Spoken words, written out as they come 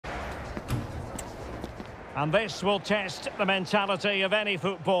And this will test the mentality of any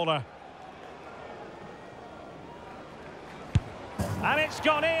footballer. And it's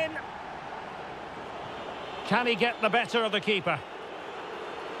gone in. Can he get the better of the keeper?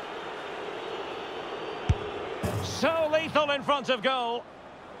 So lethal in front of goal.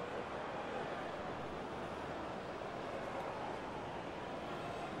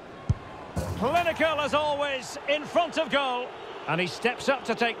 Clinical as always, in front of goal. And he steps up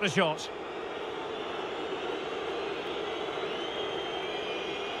to take the shot.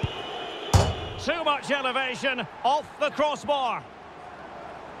 Too much elevation, off the crossbar.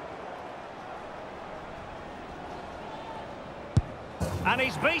 And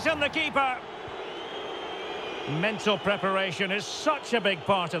he's beaten the keeper. Mental preparation is such a big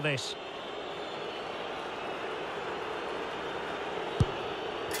part of this.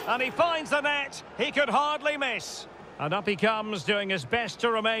 And he finds the net. He could hardly miss. And up he comes, doing his best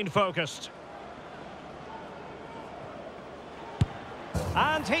to remain focused.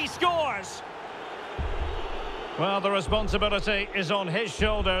 And he scores. Well, the responsibility is on his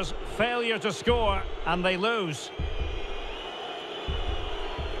shoulders. Failure to score, and they lose.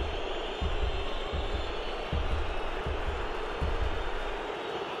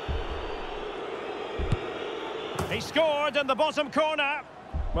 He scored in the bottom corner.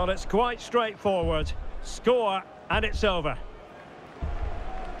 Well, it's quite straightforward. Score, and it's over.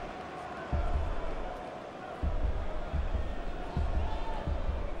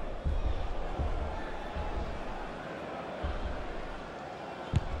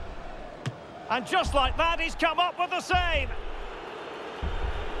 And just like that, he's come up with the save.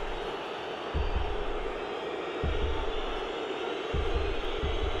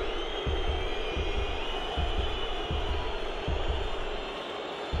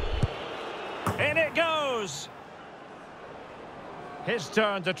 In it goes. His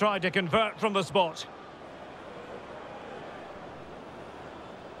turn to try to convert from the spot.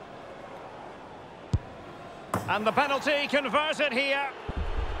 And the penalty converted here.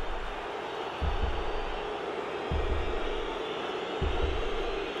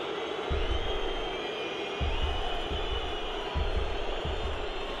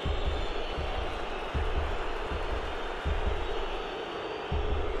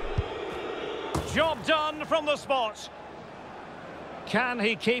 Job done from the spot. Can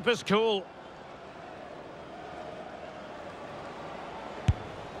he keep his cool?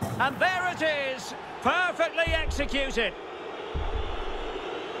 And there it is, perfectly executed.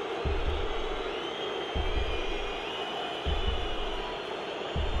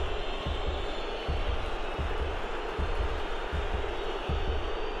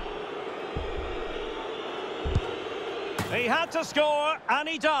 He had to score, and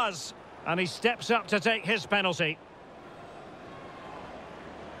he does. And he steps up to take his penalty.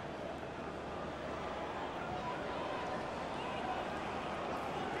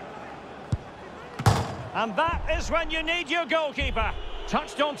 And that is when you need your goalkeeper.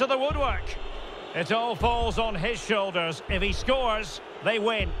 Touched onto the woodwork. It all falls on his shoulders. If he scores, they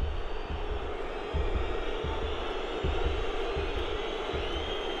win.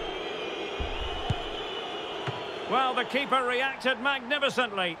 Well, the keeper reacted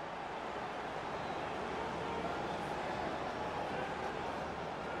magnificently.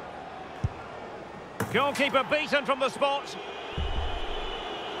 Goalkeeper beaten from the spot.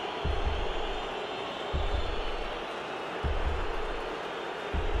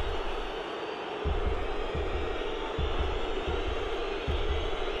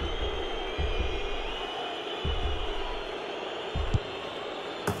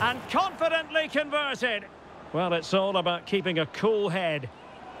 And confidently converted. Well, it's all about keeping a cool head.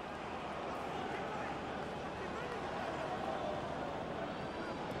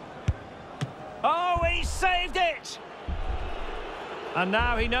 Oh, he saved it! And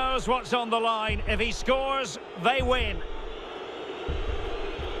now he knows what's on the line. If he scores, they win.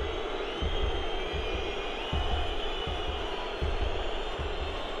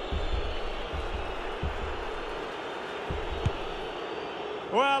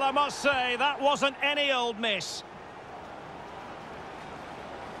 Well, I must say, that wasn't any old miss.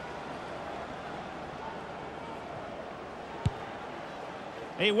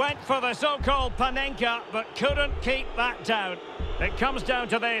 He went for the so-called Panenka, but couldn't keep that down. It comes down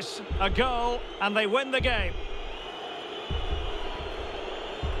to this, a goal, and they win the game.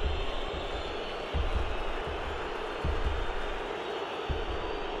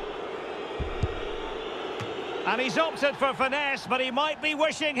 And he's opted for finesse, but he might be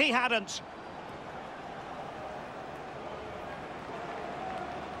wishing he hadn't.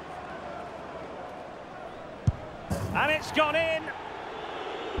 And it's gone in.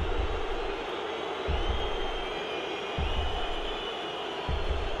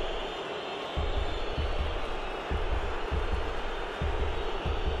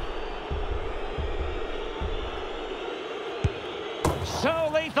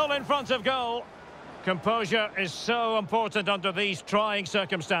 So lethal in front of goal. Composure is so important under these trying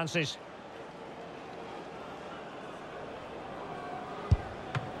circumstances.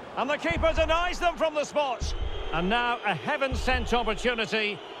 And the keeper denies them from the spot. And now a heaven-sent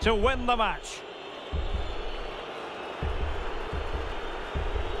opportunity to win the match.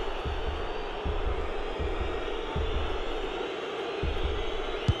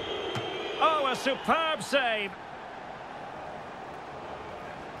 Oh, a superb save.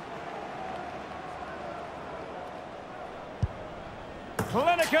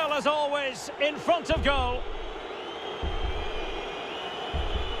 Clinical as always, in front of goal.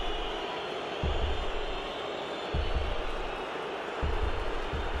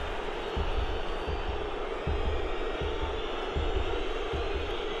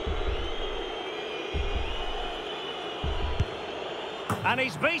 And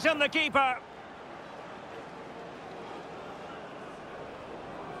he's beaten the keeper.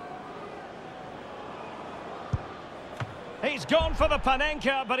 He's gone for the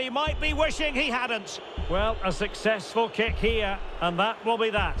Panenka, but he might be wishing he hadn't. Well, a successful kick here, and that will be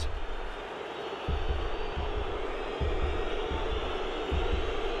that.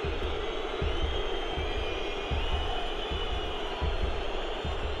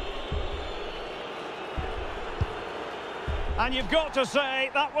 And you've got to say,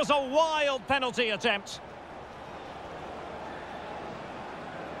 that was a wild penalty attempt.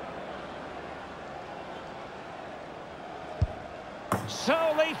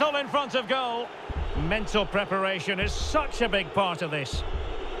 So lethal in front of goal. Mental preparation is such a big part of this.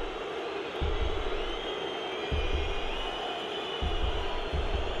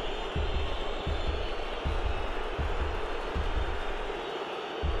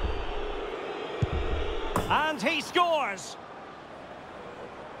 And he scores.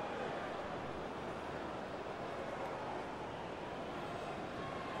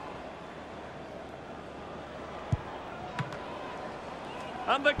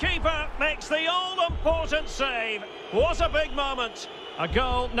 And the keeper makes the all-important save. What a big moment. A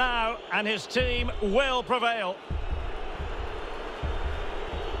goal now, and his team will prevail.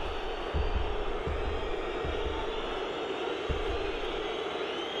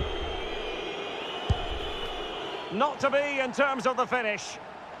 Not to be in terms of the finish.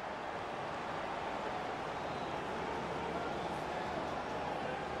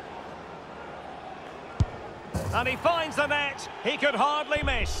 And he finds the net. He could hardly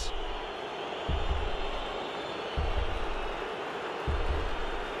miss.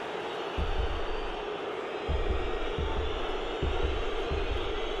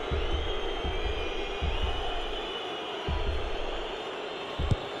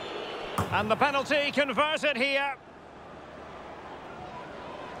 And the penalty converted here.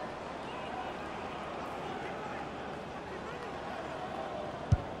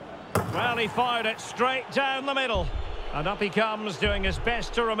 Well, he fired it straight down the middle. And up he comes, doing his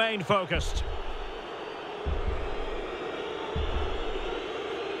best to remain focused.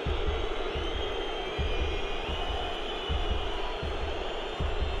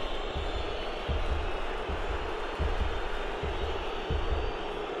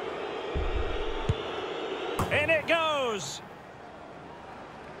 In it goes.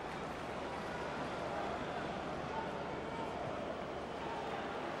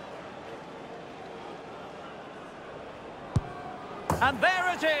 And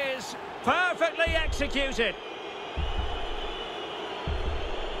there it is, perfectly executed.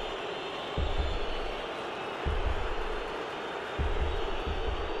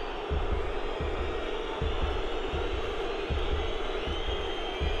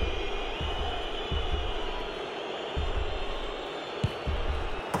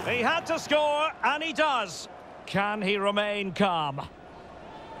 He had to score, and he does. Can he remain calm?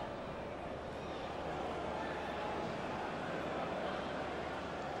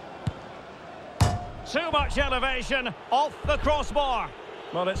 Too much elevation, off the crossbar.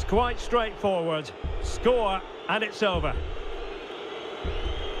 Well, it's quite straightforward. Score, and it's over.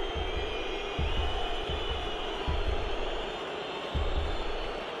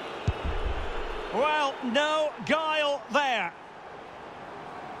 Well, no guile there.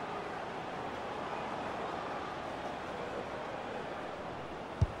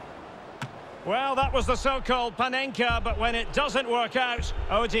 Well, that was the so-called Panenka, but when it doesn't work out,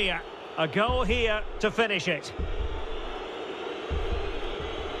 oh dear. A goal here to finish it.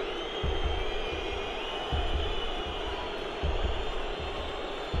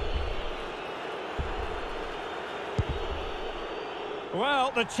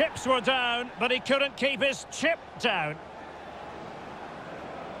 Well, the chips were down, but he couldn't keep his chip down.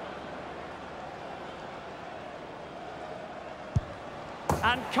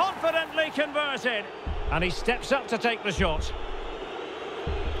 And confidently converted. And he steps up to take the shot.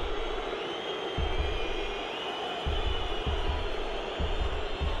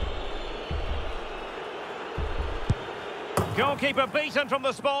 Goalkeeper beaten from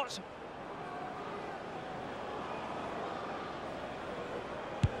the spot.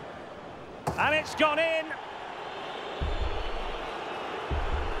 And it's gone in.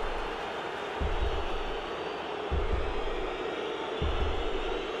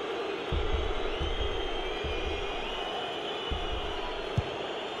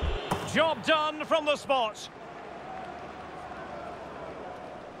 Job done from the spot.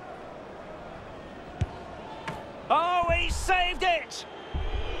 Oh, he saved it!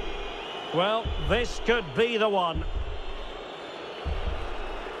 Well, this could be the one.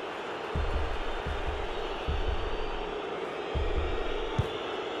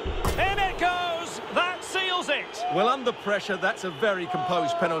 In it goes! That seals it! Well, under pressure, that's a very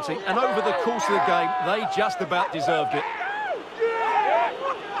composed penalty. And over the course of the game, they just about deserved it.